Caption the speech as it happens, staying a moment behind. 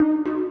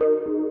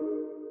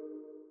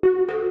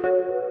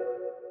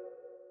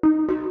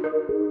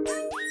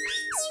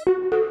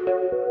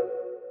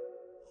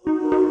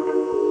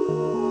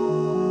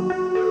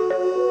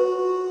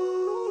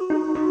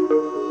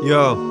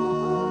Yo.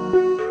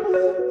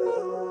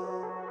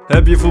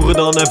 Heb je vroeger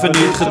dan even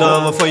niet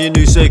gedaan waarvan je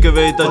nu zeker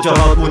weet dat je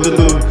had moeten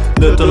doen?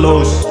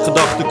 Nutteloos,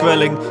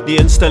 gedachtenkwelling, die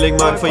instelling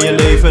maakt van je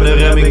leven een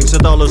remming.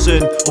 Zet alles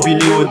in op je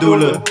nieuwe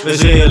doelen,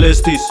 wees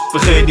realistisch,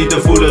 vergeet niet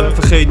te voelen.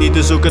 Vergeet niet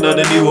te zoeken naar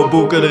de nieuwe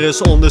boeken. Er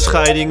is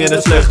onderscheiding in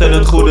het slechte en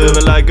het goede.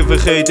 We lijken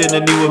vergeten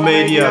in de nieuwe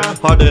media.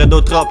 Harder en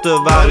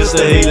doortrapte, waar is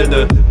de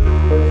helende?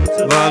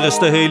 Waar is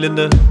de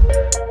helende?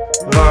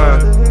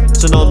 Waar?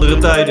 Het zijn andere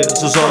tijden,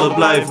 zo zal het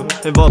blijven.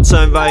 En wat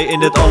zijn wij in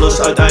dit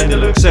alles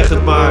uiteindelijk? Zeg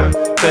het maar,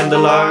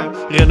 pendelaar.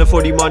 Rennen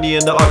voor die money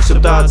en de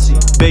acceptatie.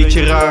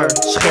 Beetje raar,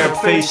 scherp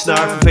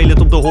feestnaar. Vervelend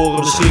om te horen,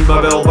 misschien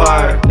maar wel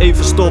waar.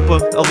 Even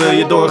stoppen, al wil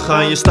je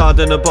doorgaan. Je staat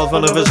in het pad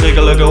van een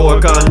verschrikkelijke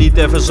orkaan. Niet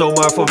even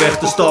zomaar voor weg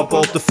te stappen.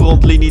 Op de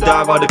frontlinie,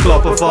 daar waar de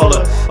klappen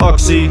vallen.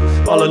 Actie,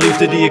 alle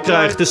liefde die je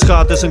krijgt is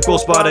gratis en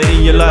kostbaarder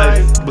in je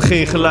lijf.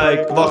 Begin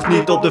gelijk, wacht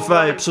niet op de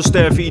vibe. Zo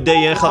sterven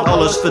ideeën en gaat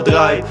alles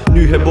verdraaien.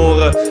 Nu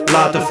herboren,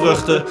 laten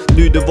vruchten.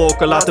 Nu de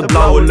wolken laten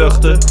blauwe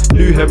luchten.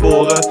 Nu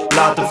herboren,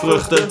 laten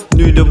vruchten.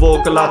 Nu de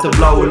wolken laten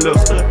blauwe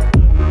luchten.